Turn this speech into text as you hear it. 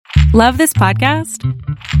Love this podcast?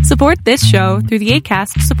 Support this show through the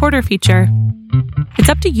Acast supporter feature. It's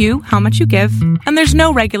up to you how much you give, and there's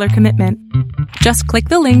no regular commitment. Just click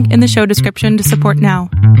the link in the show description to support now.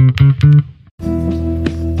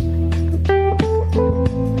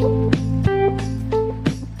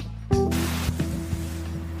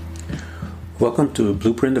 Welcome to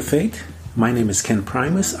Blueprint of Faith. My name is Ken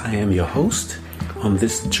Primus. I am your host on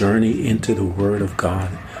this journey into the Word of God,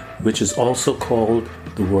 which is also called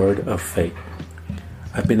the Word of Faith.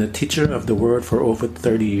 I've been a teacher of the Word for over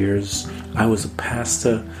 30 years. I was a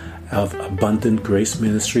pastor of Abundant Grace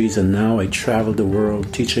Ministries, and now I travel the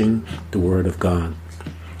world teaching the Word of God.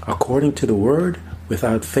 According to the Word,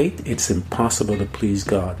 without faith, it's impossible to please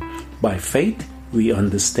God. By faith, we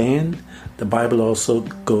understand. The Bible also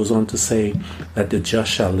goes on to say that the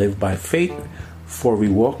just shall live by faith, for we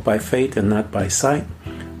walk by faith and not by sight.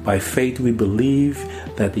 By faith, we believe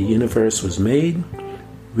that the universe was made.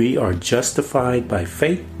 We are justified by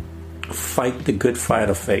faith. Fight the good fight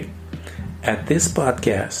of faith. At this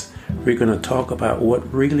podcast, we're going to talk about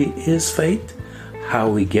what really is faith, how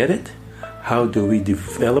we get it, how do we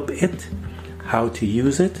develop it, how to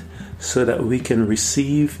use it, so that we can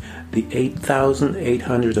receive the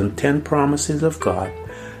 8,810 promises of God,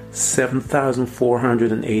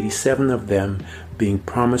 7,487 of them being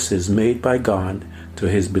promises made by God to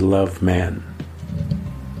His beloved man.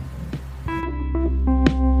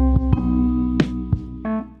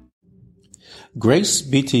 Grace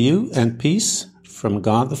be to you and peace from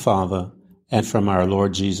God the Father and from our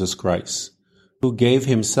Lord Jesus Christ, who gave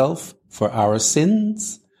Himself for our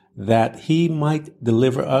sins, that He might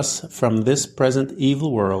deliver us from this present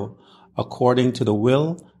evil world, according to the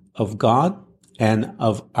will of God and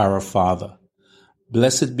of our Father.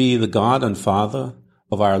 Blessed be the God and Father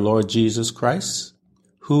of our Lord Jesus Christ,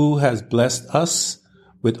 who has blessed us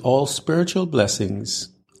with all spiritual blessings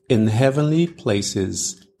in heavenly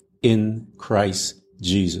places in Christ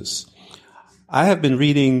Jesus. I have been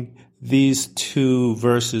reading these two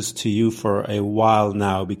verses to you for a while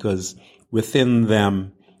now, because within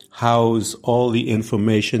them house all the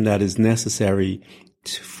information that is necessary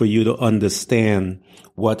for you to understand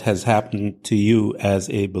what has happened to you as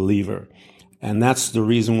a believer. And that's the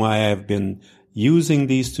reason why I've been using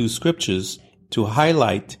these two scriptures to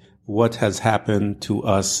highlight what has happened to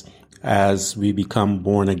us as we become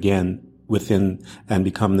born again within and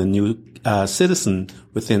become the new citizen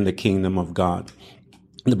within the kingdom of God.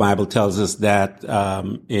 The Bible tells us that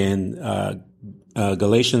in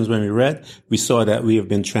Galatians, when we read, we saw that we have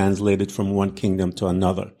been translated from one kingdom to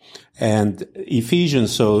another. And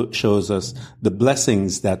Ephesians shows us the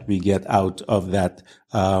blessings that we get out of that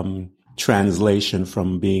translation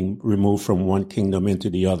from being removed from one kingdom into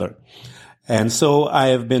the other. And so I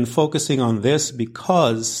have been focusing on this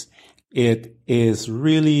because it is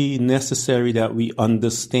really necessary that we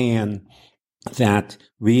understand that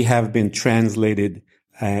we have been translated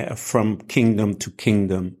from kingdom to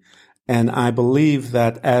kingdom. And I believe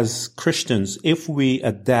that as Christians, if we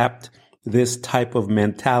adapt this type of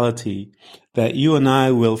mentality, that you and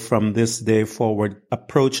I will from this day forward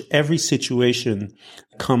approach every situation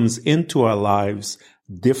that comes into our lives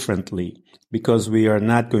differently, because we are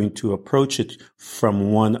not going to approach it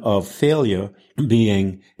from one of failure,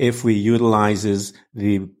 being if we utilizes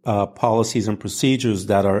the policies and procedures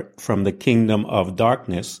that are from the kingdom of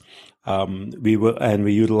darkness,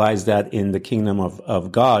 we utilize that in the kingdom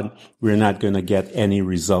of God, we're not going to get any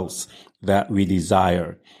results that we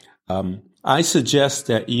desire. I suggest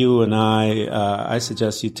that you and I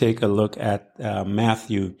suggest you take a look at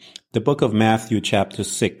Matthew, the book of Matthew, chapter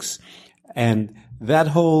 6. And that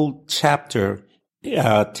whole chapter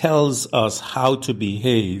tells us how to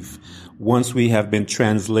behave once we have been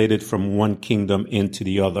translated from one kingdom into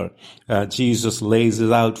the other. Jesus lays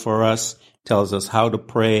it out for us, tells us how to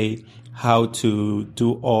pray, how to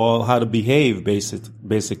behave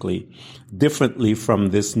basically differently from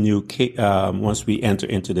this new, once we enter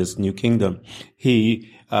into this new kingdom.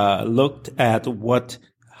 He looked at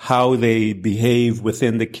how they behave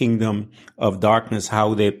within the kingdom of darkness,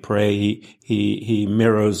 how they pray. He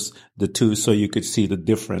mirrors the two so you could see the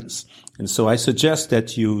difference. And so I suggest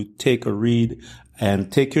that you take a read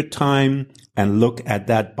and take your time and look at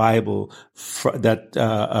that Bible,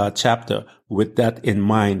 that chapter with that in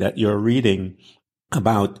mind, that you're reading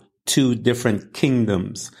about two different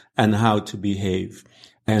kingdoms and how to behave.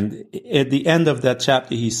 And at the end of that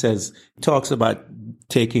chapter, he talks about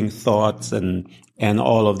taking thoughts and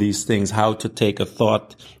all of these things, how to take a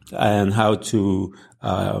thought and how to,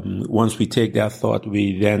 once we take that thought,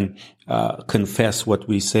 we then confess what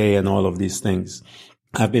we say and all of these things.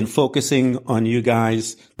 I've been focusing on you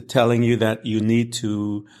guys, telling you that you need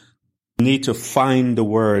to You need to find the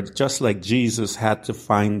word, just like Jesus had to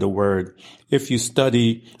find the word. If you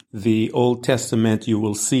study the Old Testament, you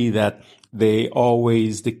will see that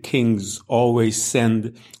the kings always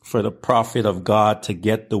send for the prophet of God to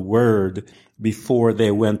get the word before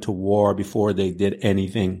they went to war, before they did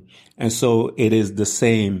anything. And so it is the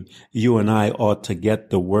same. You and I ought to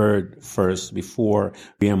get the word first before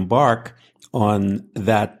we embark on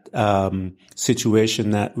that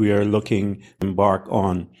situation that we are looking to embark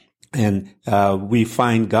on. And we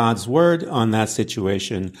find God's word on that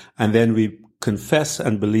situation, and then we confess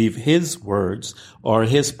and believe his words or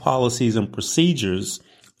his policies and procedures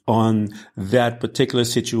on that particular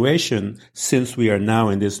situation, since we are now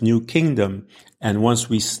in this new kingdom. And once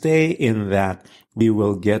we stay in that, we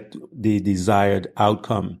will get the desired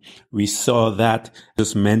outcome. We saw that,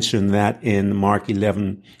 just mentioned that in Mark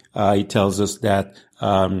 11. He tells us that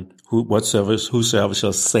whosoever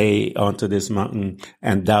shall say unto this mountain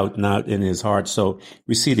and doubt not in his heart. So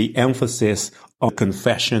we see the emphasis on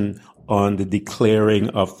confession, on the declaring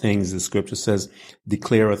of things. The scripture says,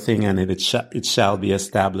 declare a thing and it shall be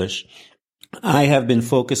established. I have been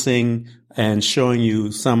focusing and showing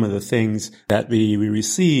you some of the things that we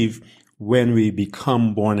receive when we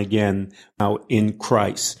become born again now in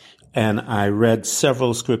Christ. And I read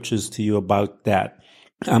several scriptures to you about that.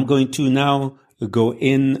 I'm going to now go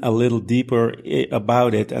in a little deeper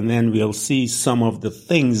about it, and then we'll see some of the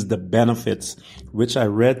things, the benefits, which I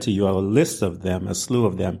read to you, a list of them, a slew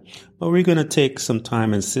of them. But we're going to take some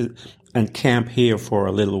time and sit and camp here for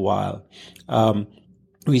a little while.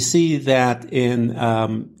 We see that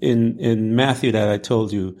in Matthew that I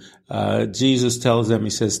told you, Jesus tells them, he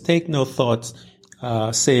says, take no thoughts,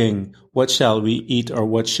 saying, what shall we eat or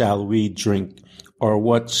what shall we drink? Or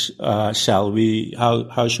what shall we,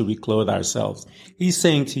 how should we clothe ourselves? He's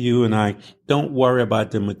saying to you and I, don't worry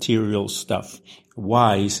about the material stuff.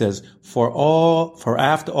 Why? He says, for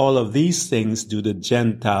after all of these things do the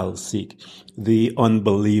Gentiles seek, the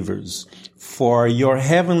unbelievers. For your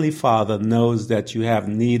heavenly Father knows that you have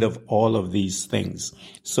need of all of these things.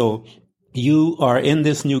 So you are in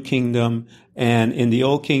this new kingdom, and in the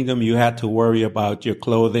old kingdom, you had to worry about your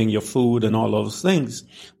clothing, your food, and all those things.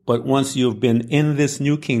 But once you've been in this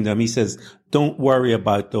new kingdom, he says, don't worry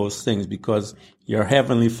about those things, because your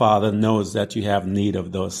heavenly Father knows that you have need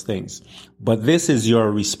of those things. But this is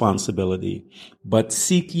your responsibility. But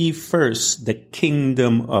seek ye first the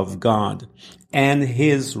kingdom of God and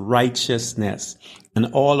his righteousness, and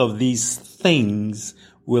all of these things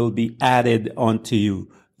will be added unto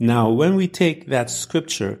you. Now, when we take that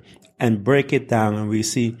scripture and break it down, and we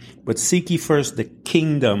see, but seek ye first the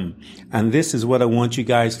kingdom. And this is what I want you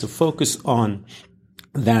guys to focus on,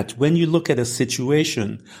 that when you look at a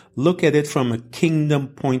situation, look at it from a kingdom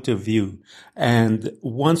point of view. And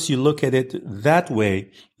once you look at it that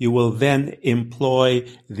way, you will then employ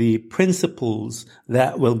the principles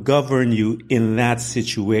that will govern you in that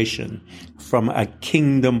situation from a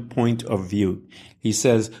kingdom point of view. He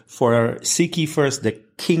says, for seek ye first the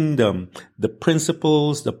kingdom, the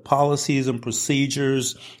principles, the policies and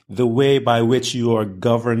procedures, the way by which you are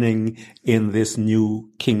governing in this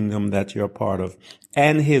new kingdom that you're part of,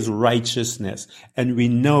 and his righteousness. And we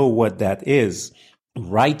know what that is.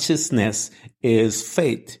 Righteousness is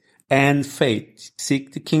faith. And faith.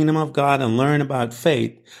 Seek the kingdom of God and learn about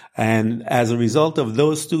faith. And as a result of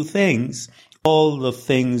those two things, all the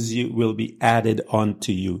things will be added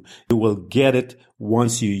onto you. You will get it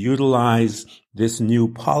once you utilize this new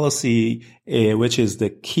policy, which is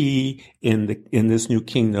the key in this new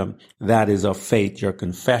kingdom. That is of faith, your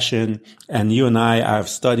confession. And you and I have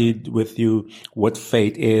studied with you what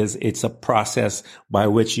faith is. It's a process by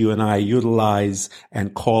which you and I utilize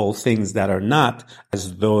and call things that are not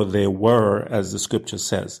as though they were, as the scripture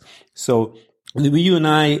says. So you and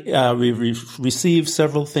I, we've received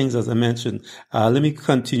several things, as I mentioned. Let me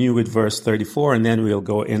continue with verse 34, and then we'll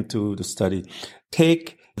go into the study.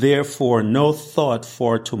 Take therefore no thought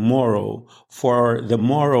for tomorrow, for the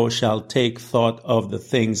morrow shall take thought of the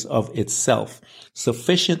things of itself.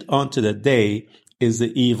 Sufficient unto the day is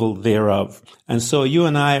the evil thereof. And so you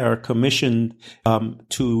and I are commissioned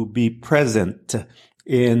to be present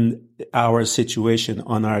in our situation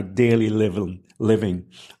on our daily living.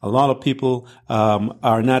 A lot of people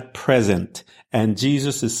are not present, and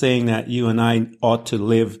Jesus is saying that you and I ought to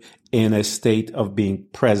live in a state of being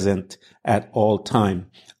present at all time.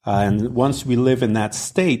 And once we live in that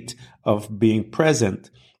state of being present,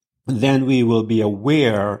 then we will be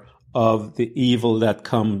aware of the evil that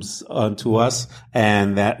comes unto us,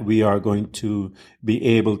 and that we are going to be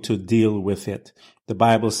able to deal with it. The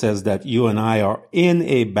Bible says that you and I are in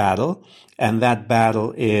a battle, and that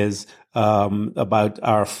battle is about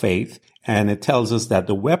our faith. And it tells us that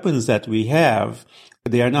the weapons that we have,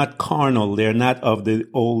 they are not carnal. They're not of the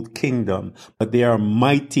old kingdom, but they are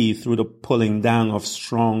mighty through the pulling down of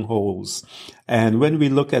strongholds. And when we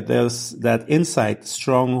look at that insight,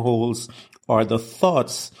 strongholds are the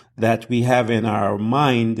thoughts that we have in our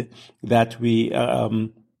mind that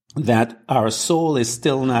that our soul is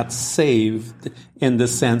still not saved, in the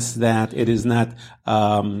sense that it is not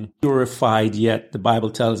purified yet. The Bible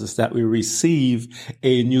tells us that we receive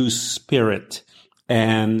a new spirit.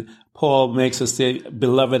 And Paul makes us say,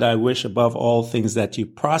 "Beloved, I wish above all things that you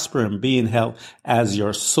prosper and be in health as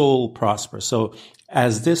your soul prospers." So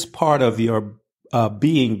as this part of your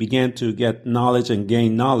being began to get knowledge and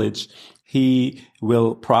gain knowledge, he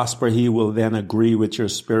will prosper. He will then agree with your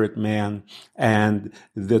spirit man, and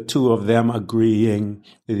the two of them agreeing,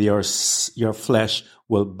 your flesh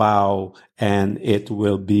will bow, and it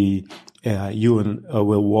will be you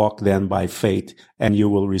will walk then by faith, and you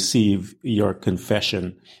will receive your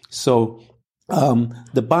confession. So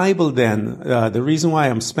the Bible then, the reason why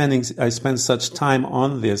I spend such time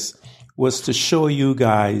on this was to show you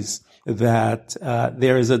guys that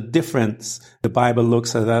there is a difference. The Bible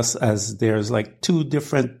looks at us as there's like two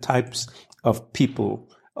different types of people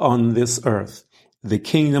on this earth: the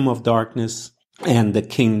kingdom of darkness and the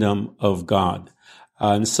kingdom of God.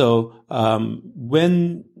 And so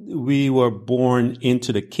when we were born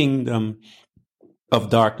into the kingdom of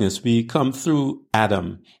darkness, we come through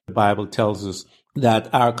Adam. The Bible tells us that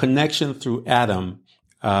our connection through Adam,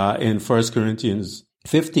 in 1 Corinthians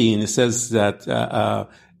 15, it says that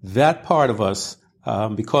that part of us,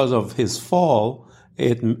 because of his fall,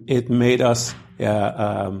 it made us,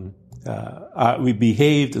 we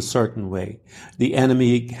behaved a certain way. The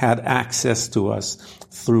enemy had access to us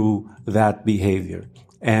through that behavior.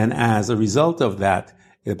 And as a result of that,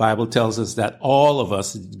 the Bible tells us that all of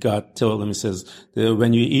us, God told him, he says,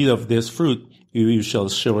 when you eat of this fruit, you shall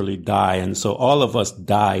surely die. And so all of us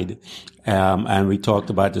died. And we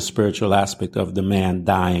talked about the spiritual aspect of the man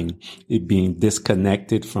dying, it being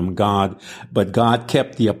disconnected from God. But God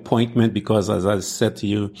kept the appointment because, as I said to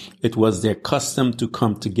you, it was their custom to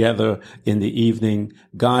come together in the evening.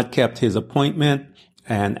 God kept his appointment,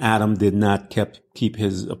 and Adam did not keep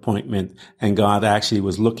his appointment, and God actually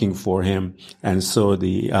was looking for him, and so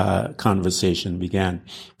the conversation began.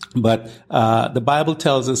 But the Bible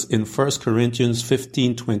tells us in 1 Corinthians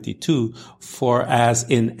 15:22, "For as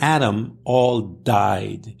in Adam all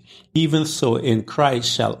died, even so in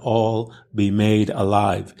Christ shall all be made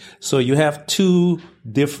alive." So you have two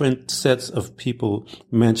different sets of people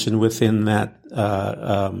mentioned within that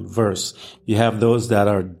verse. You have those that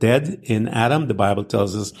are dead in Adam. The Bible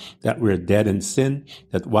tells us that we're dead in sin,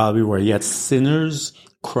 that while we were yet sinners,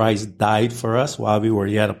 Christ died for us. While we were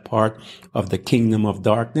yet a part of the kingdom of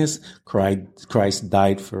darkness, Christ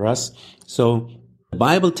died for us. So the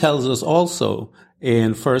Bible tells us also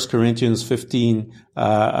in 1 Corinthians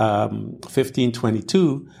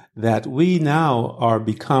 15:22, that we now are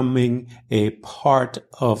becoming a part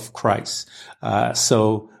of Christ.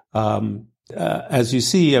 As you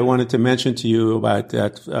see, I wanted to mention to you about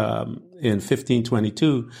that. In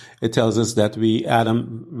 15:22, it tells us that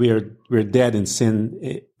we're dead in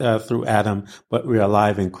sin through Adam, but we're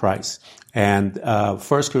alive in Christ. And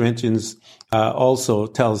 1 Corinthians also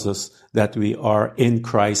tells us that we are in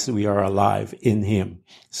Christ, we are alive in Him.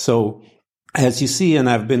 So, as you see, and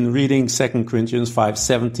I've been reading 2 Corinthians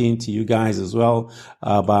 5:17 to you guys as well,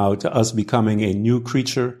 about us becoming a new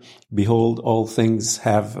creature. Behold, all things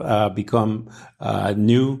have become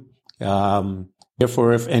new.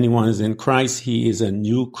 Therefore, if anyone is in Christ, he is a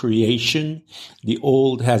new creation. The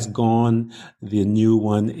old has gone, the new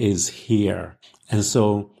one is here. And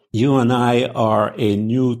so you and I are a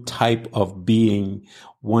new type of being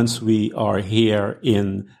once we are here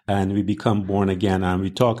and we become born again. And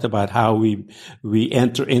we talked about how we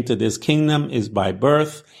enter into this kingdom is by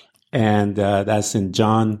birth. And that's in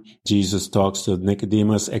John. Jesus talks to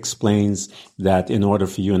Nicodemus, explains that in order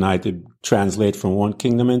for you and I to translate from one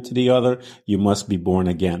kingdom into the other, you must be born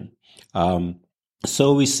again.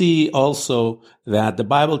 So we see also that the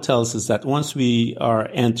Bible tells us that once we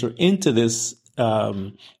enter into this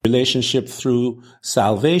relationship through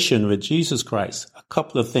salvation with Jesus Christ, a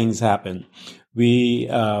couple of things happen. We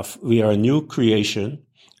are a new creation.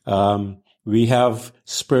 We have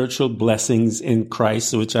spiritual blessings in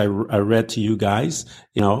Christ, which I read to you guys.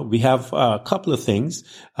 You know, we have a couple of things.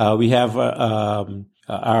 We have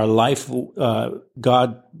our life.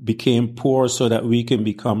 God became poor so that we can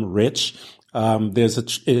become rich.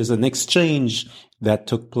 There's an exchange that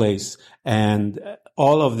took place, and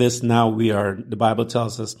all of this now the Bible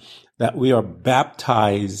tells us that we are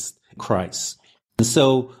baptized in Christ. And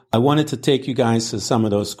so I wanted to take you guys to some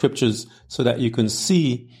of those scriptures so that you can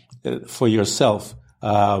see for yourself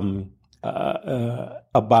about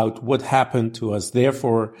what happened to us.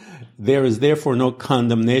 Therefore, there is therefore no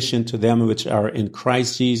condemnation to them which are in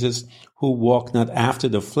Christ Jesus, who walk not after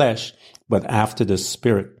the flesh, but after the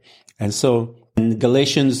Spirit. And so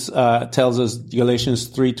Galatians tells us, Galatians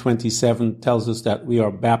 3:27 tells us that we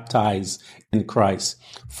are baptized in Christ.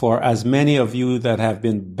 For as many of you that have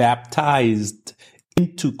been baptized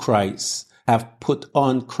into Christ have put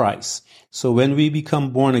on Christ. So when we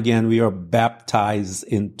become born again, we are baptized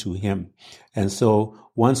into him. And so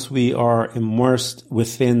once we are immersed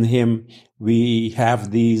within him, we have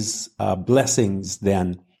these blessings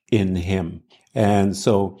then in him. And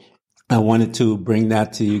so I wanted to bring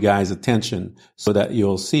that to you guys' attention so that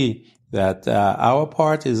you'll see that our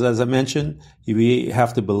part is, as I mentioned, we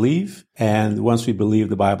have to believe. And once we believe,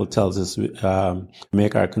 the Bible tells us,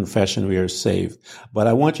 make our confession, we are saved. But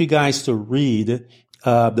I want you guys to read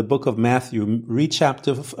the book of Matthew, read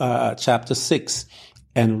chapter 6,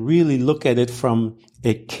 and really look at it from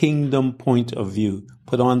a kingdom point of view.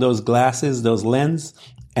 Put on those glasses, those lenses,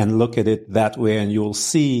 and look at it that way, and you'll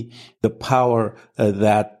see the power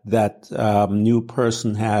that new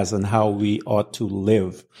person has and how we ought to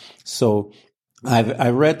live. So I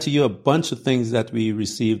read to you a bunch of things that we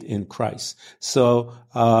received in Christ. So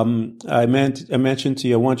I mentioned to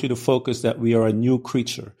you, I want you to focus that we are a new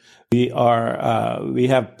creature. We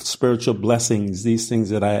have spiritual blessings, these things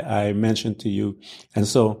that I mentioned to you. And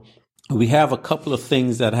so we have a couple of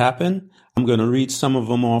things that happen. I'm going to read some of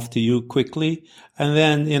them off to you quickly, and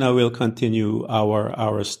then, we'll continue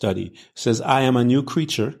our study. It says, I am a new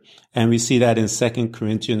creature, and we see that in 2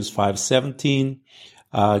 Corinthians 5:17,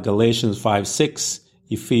 Galatians 5:6,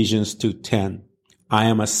 Ephesians 2:10. I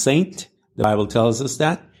am a saint. The Bible tells us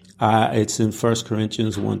that. It's in 1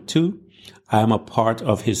 Corinthians 1:2. I am a part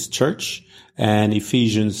of his church, and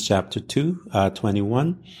Ephesians chapter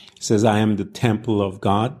 2:21 says, I am the temple of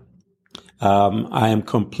God. I am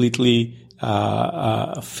completely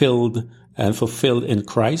filled and fulfilled in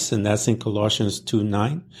Christ, and that's in Colossians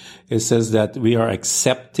 2:9. It says that we are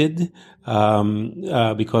accepted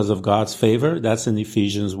because of God's favor. That's in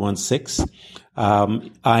Ephesians 1:6.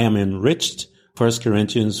 I am enriched. 1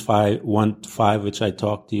 Corinthians 5:1-5, which I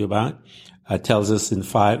talked to you about, tells us in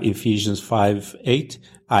Ephesians 5:8.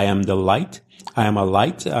 I am the light. I am a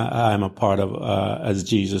light. I am a part of as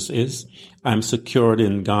Jesus is. I'm secured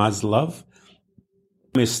in God's love.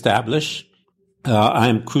 I'm established. I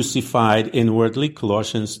am crucified inwardly,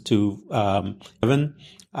 Colossians 2:11.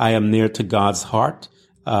 I am near to God's heart,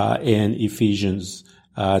 in Ephesians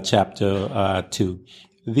chapter 2.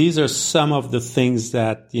 These are some of the things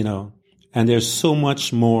that, and there's so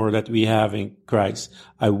much more that we have in Christ.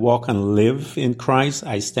 I walk and live in Christ.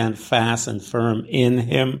 I stand fast and firm in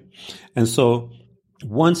him. And so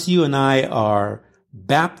once you and I are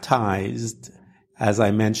baptized, as I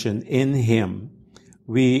mentioned, in him,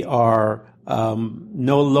 we are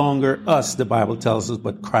no longer us, the Bible tells us,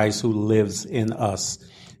 but Christ who lives in us.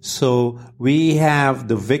 So we have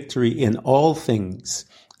the victory in all things.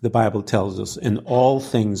 The Bible tells us in all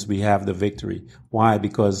things we have the victory. Why?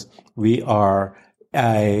 Because we are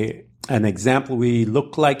an example. We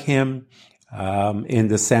look like him in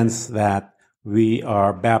the sense that we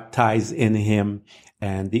are baptized in him.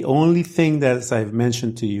 And the only thing that, as I've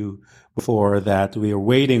mentioned to you before, that we are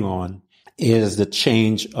waiting on is the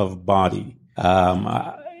change of body,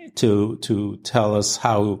 to tell us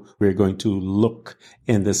how we're going to look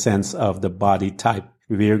in the sense of the body type.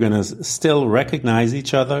 We are going to still recognize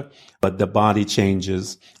each other, but the body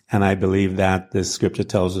changes. And I believe that the scripture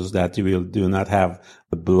tells us that you will do not have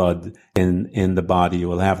the blood in the body. You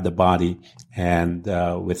will have the body and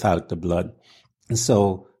without the blood. And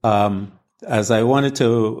so, as I wanted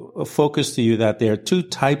to focus to you that there are two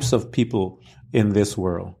types of people in this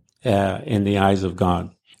world, in the eyes of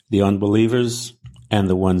God, the unbelievers and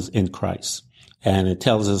the ones in Christ. And it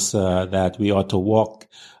tells us that we ought to walk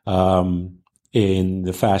in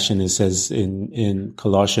the fashion, it says in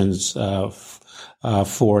Colossians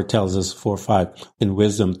 4, tells us 4:5, in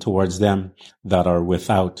wisdom towards them that are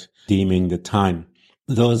without, deeming the time.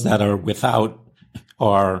 Those that are without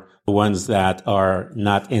are the ones that are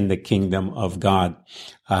not in the kingdom of God.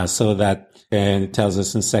 So that, and it tells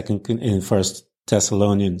us in 1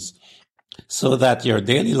 Thessalonians, so that your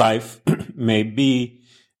daily life may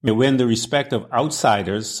win the respect of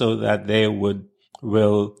outsiders, so that they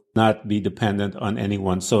will not be dependent on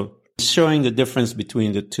anyone. So showing the difference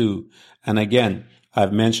between the two. And again,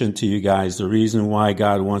 I've mentioned to you guys the reason why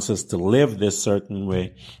God wants us to live this certain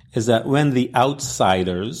way is that when the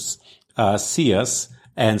outsiders see us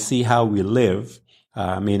and see how we live,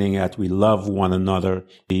 meaning that we love one another.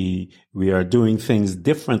 We are doing things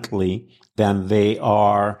differently than they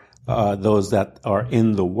are, those that are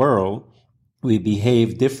in the world. We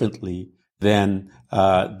behave differently, then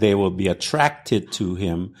they will be attracted to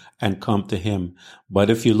him and come to him. But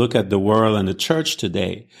if you look at the world and the church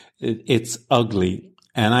today, it's ugly.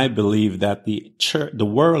 And I believe that the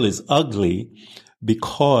world is ugly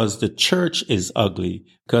because the church is ugly,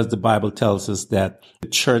 because the Bible tells us that the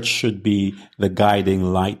church should be the guiding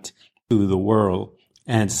light to the world.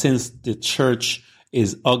 And since the church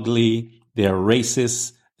is ugly, they're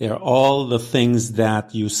racist, they're all the things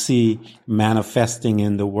that you see manifesting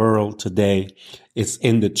in the world today. It's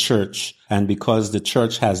in the church. And because the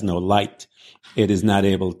church has no light, the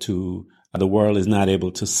world is not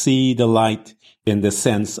able to see the light in the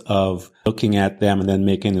sense of looking at them and then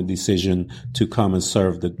making a decision to come and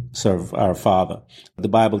serve our Father. The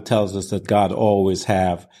Bible tells us that God always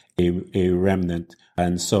have a remnant.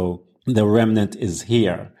 And so the remnant is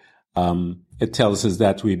here. It tells us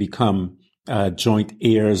that we become joint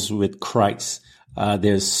heirs with Christ.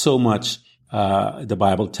 There's so much the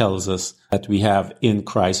Bible tells us that we have in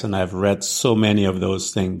Christ, and I've read so many of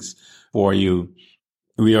those things for you.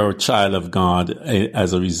 We are a child of God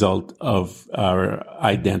as a result of our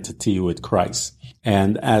identity with Christ.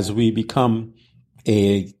 And as we become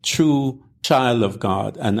a true child of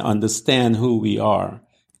God and understand who we are,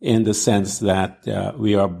 in the sense that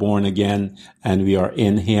we are born again and we are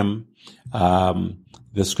in him,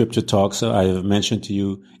 the scripture talks, I have mentioned to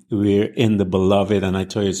you, we're in the beloved, and I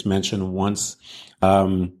told you it's mentioned once,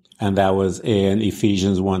 and that was in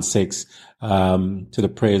Ephesians 1:6, to the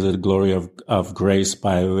praise of the glory of grace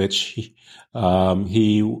by which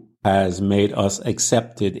he has made us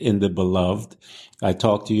accepted in the beloved. I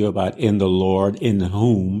talked to you about in the Lord, in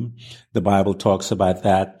whom the Bible talks about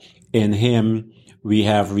that. In him we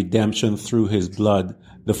have redemption through his blood,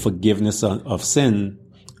 the forgiveness of sin,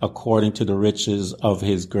 according to the riches of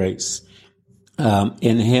his grace.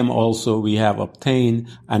 In him also we have obtained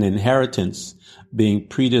an inheritance, being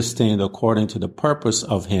predestined according to the purpose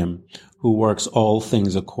of him who works all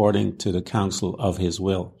things according to the counsel of his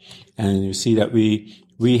will. And you see that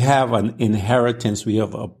we have an inheritance. We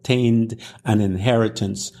have obtained an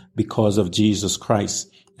inheritance because of Jesus Christ.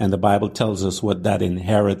 And the Bible tells us what that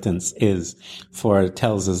inheritance is, for it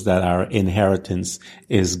tells us that our inheritance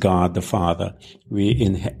is God the Father. We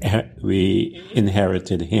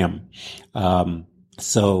inherited him.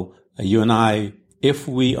 So you and I, if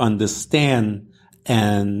we understand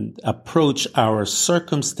and approach our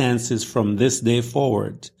circumstances from this day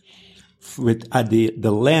forward with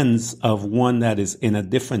the lens of one that is in a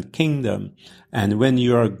different kingdom, and when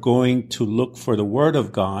you are going to look for the Word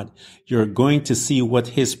of God, you're going to see what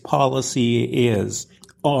his policy is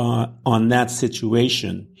on that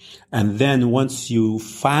situation. And then once you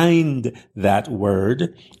find that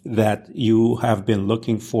word that you have been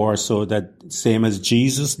looking for, so that same as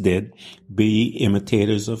Jesus did, be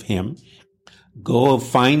imitators of him, go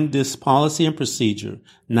find this policy and procedure.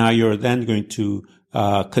 Now you're then going to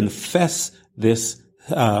confess this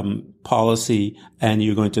policy, and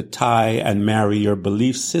you're going to tie and marry your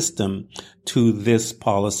belief system to this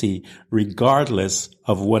policy, regardless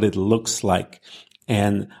of what it looks like.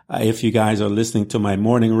 And if you guys are listening to my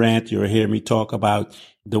morning rant, you'll hear me talk about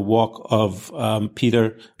the walk of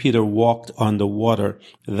Peter. Peter walked on the water.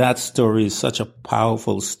 That story is such a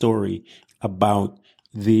powerful story about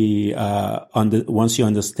once you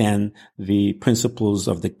understand the principles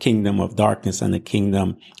of the kingdom of darkness and the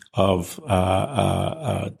kingdom of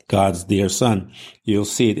God's dear son. You'll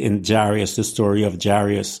see it in Jairus, the story of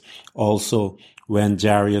Jairus. Also, when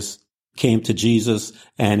Jairus came to Jesus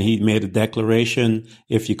and he made a declaration,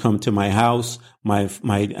 if you come to my house,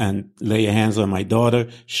 and lay your hands on my daughter,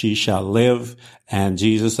 she shall live. And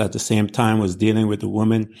Jesus at the same time was dealing with the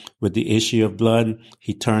woman with the issue of blood.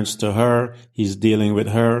 He turns to her. He's dealing with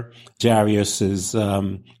her. Jairus's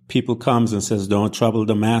people comes and says, don't trouble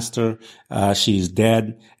the master. She's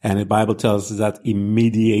dead. And the Bible tells us that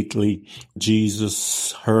immediately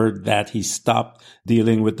Jesus heard that. He stopped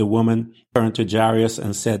dealing with the woman, turned to Jairus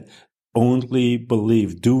and said, only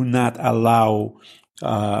believe. Do not allow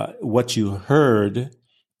what you heard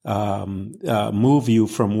move you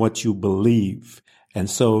from what you believe. And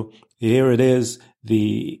so here it is.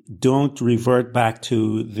 Don't revert back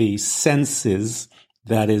to the senses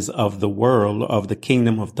that is of the world, of the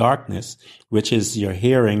kingdom of darkness, which is your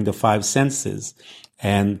hearing, the five senses.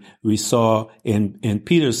 And we saw in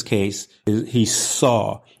Peter's case, he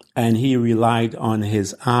saw and he relied on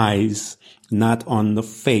his eyes, not on the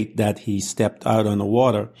faith that he stepped out on the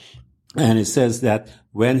water. And it says that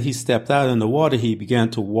when he stepped out in the water, he began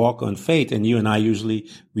to walk on faith. And you and I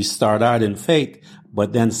we start out in faith,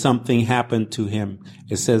 but then something happened to him.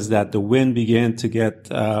 It says that the wind began to get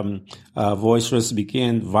boisterous,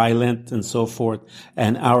 became violent, and so forth.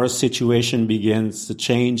 And our situation begins to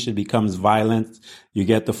change. It becomes violent. You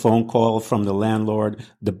get the phone call from the landlord,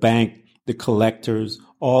 the bank, the collectors.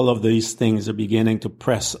 All of these things are beginning to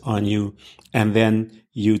press on you. And then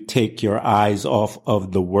you take your eyes off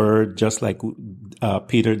of the word, just like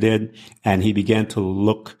Peter did, and he began to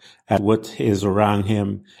look at what is around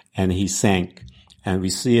him, and he sank. And we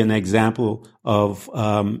see an example of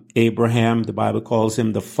Abraham. The Bible calls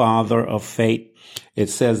him the father of faith. It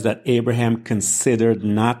says that Abraham considered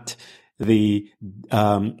not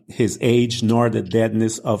his age nor the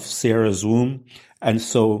deadness of Sarah's womb, and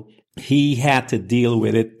so he had to deal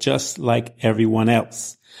with it just like everyone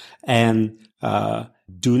else. And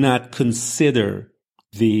do not consider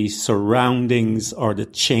the surroundings or the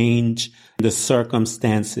change, the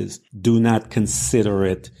circumstances. Do not consider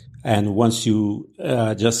it. And once you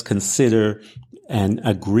just consider and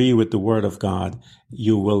agree with the word of God,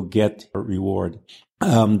 you will get a reward.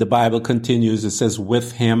 The Bible continues. It says,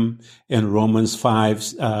 with him in Romans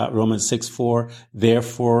 6:4,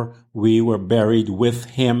 therefore we were buried with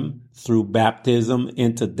him through baptism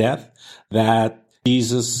into death, that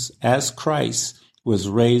Jesus as Christ was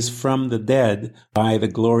raised from the dead by the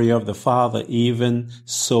glory of the Father, even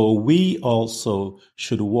so we also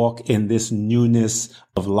should walk in this newness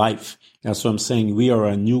of life. That's what I'm saying. We are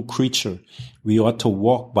a new creature. We ought to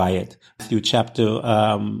walk by it. Matthew chapter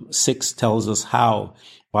 6 tells us how.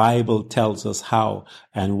 Bible tells us how.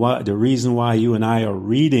 And the reason why you and I are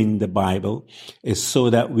reading the Bible is so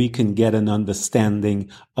that we can get an understanding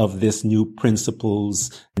of this new principles,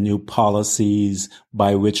 new policies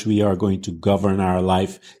by which we are going to govern our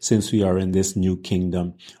life since we are in this new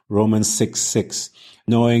kingdom. Romans 6:6,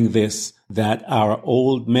 knowing this, that our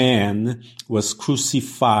old man was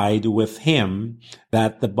crucified with him,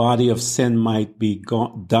 that the body of sin might be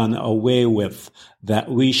done away with, that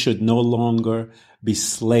we should no longer be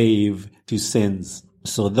slave to sins.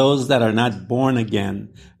 So those that are not born again,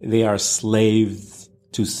 they are slaves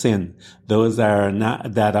to sin. Those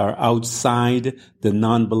that are outside, the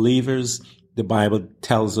non-believers, the Bible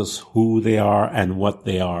tells us who they are and what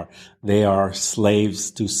they are. They are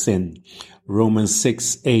slaves to sin. Romans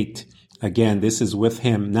 6:8. Again, this is with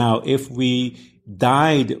him. Now, if we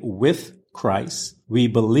died with Christ, we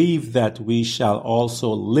believe that we shall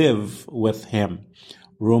also live with him.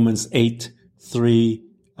 Romans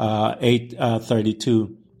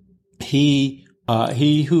 8:32. He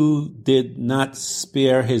who did not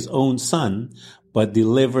spare his own son, but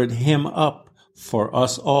delivered him up for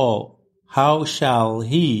us all, how shall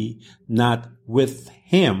he not with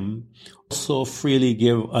him also freely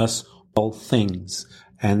give us all things?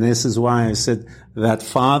 And this is why I said that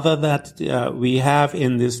Father that we have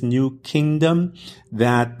in this new kingdom,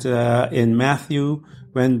 that in Matthew,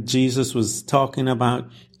 when Jesus was talking about,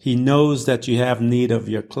 he knows that you have need of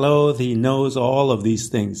your clothes. He knows all of these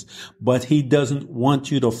things, but he doesn't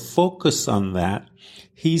want you to focus on that.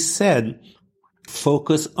 He said,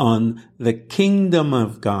 focus on the kingdom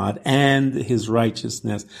of God and his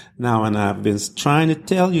righteousness. Now, and I've been trying to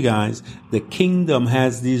tell you guys, the kingdom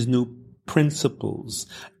has these new principles,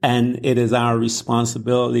 and it is our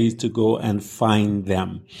responsibility to go and find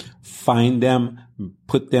them,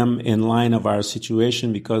 put them in line of our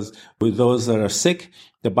situation, because with those that are sick,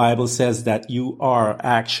 the Bible says that you are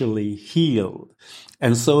actually healed.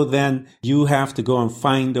 And so then you have to go and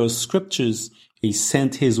find those scriptures. He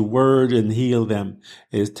sent his word and healed them.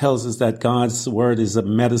 It tells us that God's word is a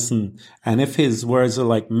medicine. And if his words are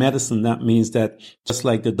like medicine, that means that just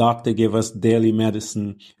like the doctor gave us daily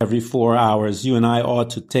medicine every 4 hours, you and I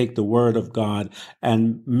ought to take the word of God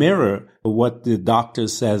and mirror what the doctor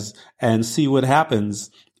says and see what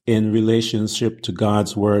happens in relationship to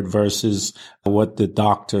God's word versus what the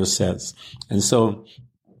doctor says. And so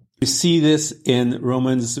you see this in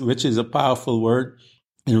Romans, which is a powerful word.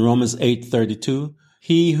 In Romans 8:32,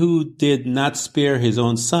 he who did not spare his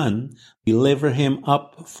own son, deliver him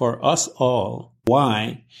up for us all.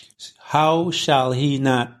 Why? How shall he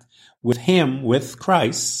not with him, with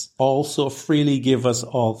Christ, also freely give us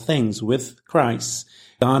all things? With Christ,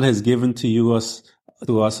 God has given to us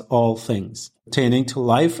all things pertaining to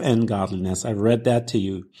life and godliness. I read that to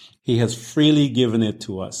you. He has freely given it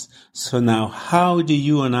to us. So now, how do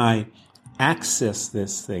you and I access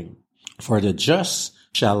this thing? For the just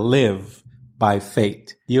shall live by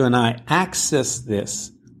faith. You and I access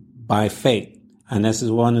this by faith. And this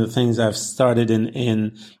is one of the things I've started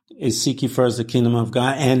in is seek ye first the kingdom of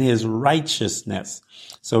God and his righteousness.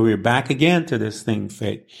 So we're back again to this thing,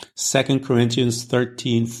 faith. 2 Corinthians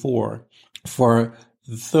 13:4. For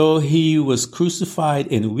though he was crucified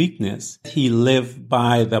in weakness, he lived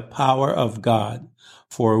by the power of God.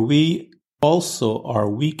 For we also are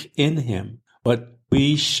weak in him, but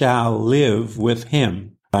we shall live with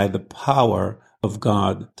him by the power of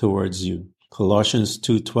God towards you. Colossians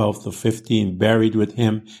 2:12-15, buried with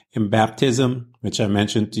him in baptism, which I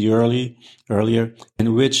mentioned to you earlier,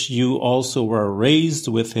 in which you also were raised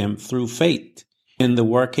with him through faith in the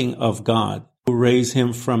working of God, who raised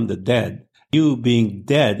him from the dead. You being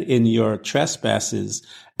dead in your trespasses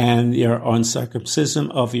and your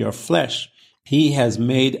uncircumcision of your flesh, he has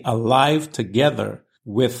made alive together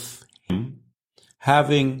with him,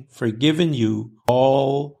 having forgiven you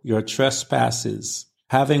all your trespasses,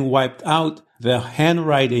 having wiped out the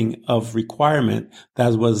handwriting of requirement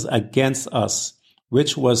that was against us,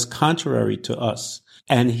 which was contrary to us.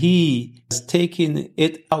 And he has taken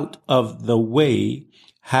it out of the way,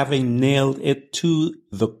 having nailed it to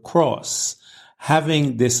the cross,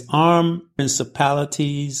 having disarmed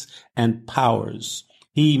principalities and powers.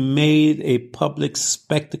 He made a public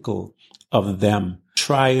spectacle of them,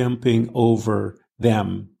 triumphing over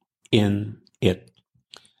them in it.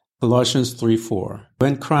 Colossians 3:4.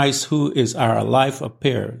 When Christ, who is our life,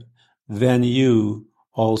 appeared, then you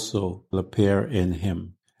also will appear in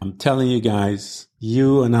him. I'm telling you guys,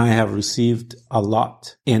 you and I have received a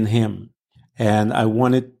lot in him. And I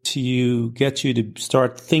wanted to get you to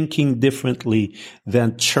start thinking differently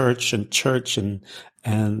than church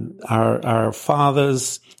and our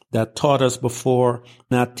fathers that taught us before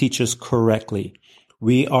not teach us correctly.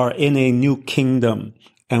 We are in a new kingdom,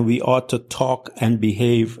 and we ought to talk and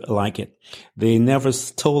behave like it. They never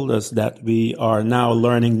told us that we are now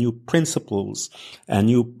learning new principles and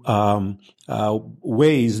new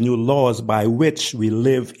ways, new laws by which we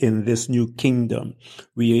live in this new kingdom.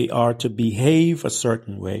 We are to behave a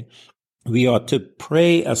certain way. We are to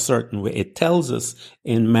pray a certain way. It tells us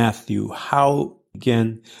in Matthew how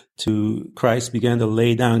Christ began to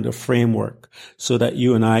lay down the framework so that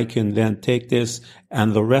you and I can then take this,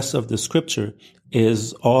 and the rest of the scripture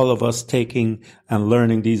is all of us taking and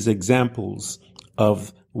learning these examples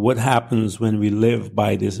of what happens when we live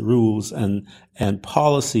by these rules and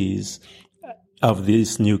policies of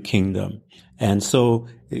this new kingdom. And so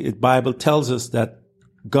the Bible tells us that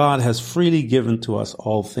God has freely given to us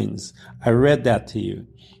all things. I read that to you.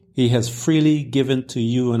 He has freely given to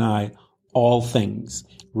you and I all things.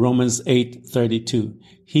 Romans 8:32.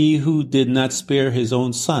 He who did not spare his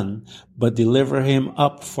own son, but deliver him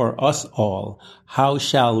up for us all, how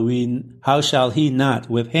shall he not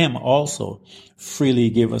with him also freely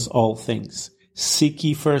give us all things? Seek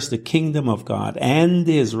ye first the kingdom of God and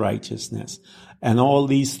his righteousness, and all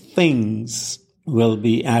these things will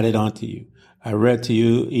be added unto you. I read to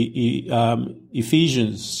you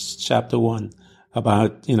Ephesians chapter 1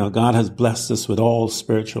 about, God has blessed us with all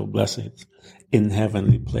spiritual blessings in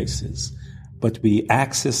heavenly places. But we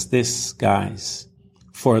access this, guys,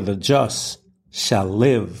 for the just shall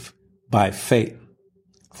live by faith.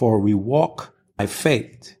 For we walk by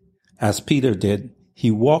faith, as Peter did.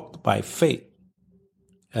 He walked by faith.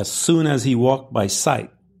 As soon as he walked by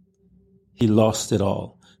sight, he lost it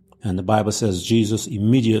all. And the Bible says Jesus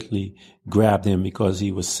immediately grabbed him because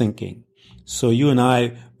he was sinking. So you and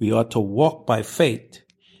I, we ought to walk by faith,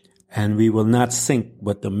 and we will not sink.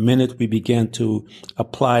 But the minute we begin to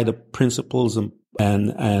apply the principles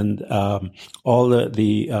and all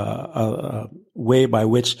the way by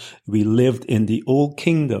which we lived in the old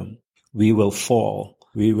kingdom, we will fall.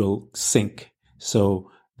 We will sink. So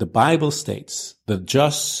the Bible states, the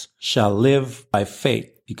just shall live by faith,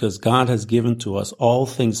 because God has given to us all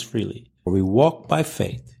things freely. We walk by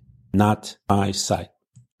faith, not by sight.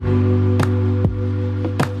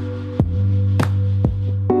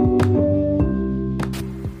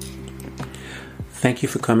 Thank you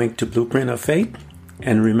for coming to Blueprint of Faith.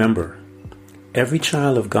 And remember, every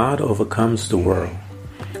child of God overcomes the world.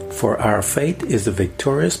 For our faith is the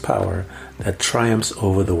victorious power that triumphs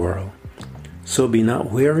over the world. So be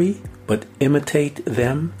not weary, but imitate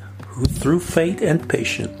them who through faith and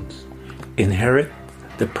patience inherit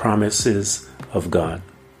the promises of God.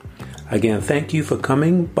 Again, thank you for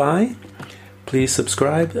coming by. Please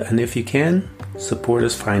subscribe, and if you can, support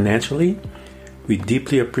us financially. We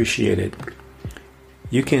deeply appreciate it.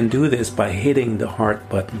 You can do this by hitting the heart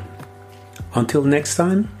button. Until next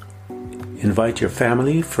time, invite your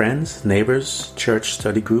family, friends, neighbors, church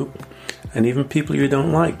study group, and even people you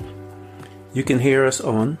don't like. You can hear us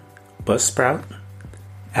on Buzzsprout,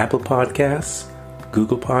 Apple Podcasts,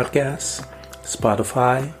 Google Podcasts,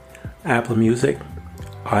 Spotify, Apple Music,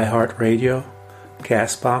 iHeartRadio,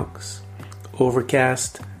 Castbox,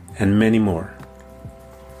 Overcast, and many more.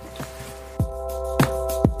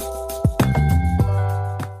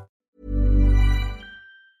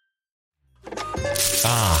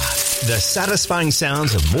 The satisfying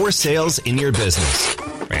sounds of more sales in your business.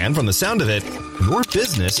 And from the sound of it, your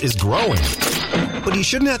business is growing. But you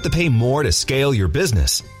shouldn't have to pay more to scale your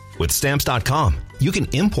business. With Stamps.com, you can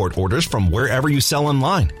import orders from wherever you sell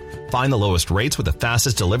online, find the lowest rates with the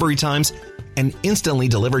fastest delivery times, and instantly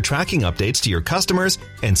deliver tracking updates to your customers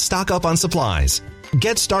and stock up on supplies.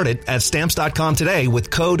 Get started at Stamps.com today with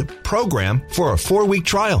code PROGRAM for a 4-week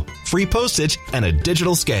trial, free postage, and a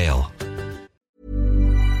digital scale.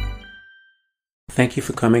 Thank you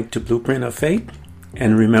for coming to Blueprint of Faith.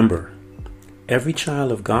 And remember, every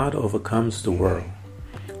child of God overcomes the world.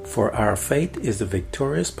 For our faith is the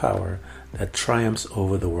victorious power that triumphs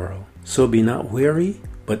over the world. So be not weary,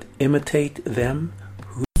 but imitate them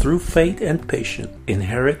who through faith and patience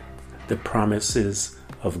inherit the promises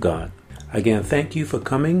of God. Again, thank you for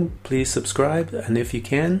coming. Please subscribe, and if you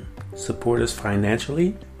can, support us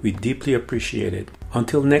financially. We deeply appreciate it.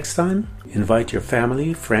 Until next time, invite your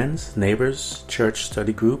family, friends, neighbors, church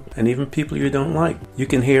study group, and even people you don't like. You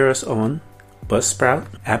can hear us on Buzzsprout,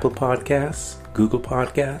 Apple Podcasts, Google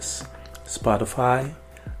Podcasts, Spotify,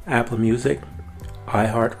 Apple Music,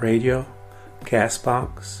 iHeartRadio,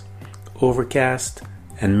 Castbox, Overcast,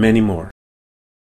 and many more.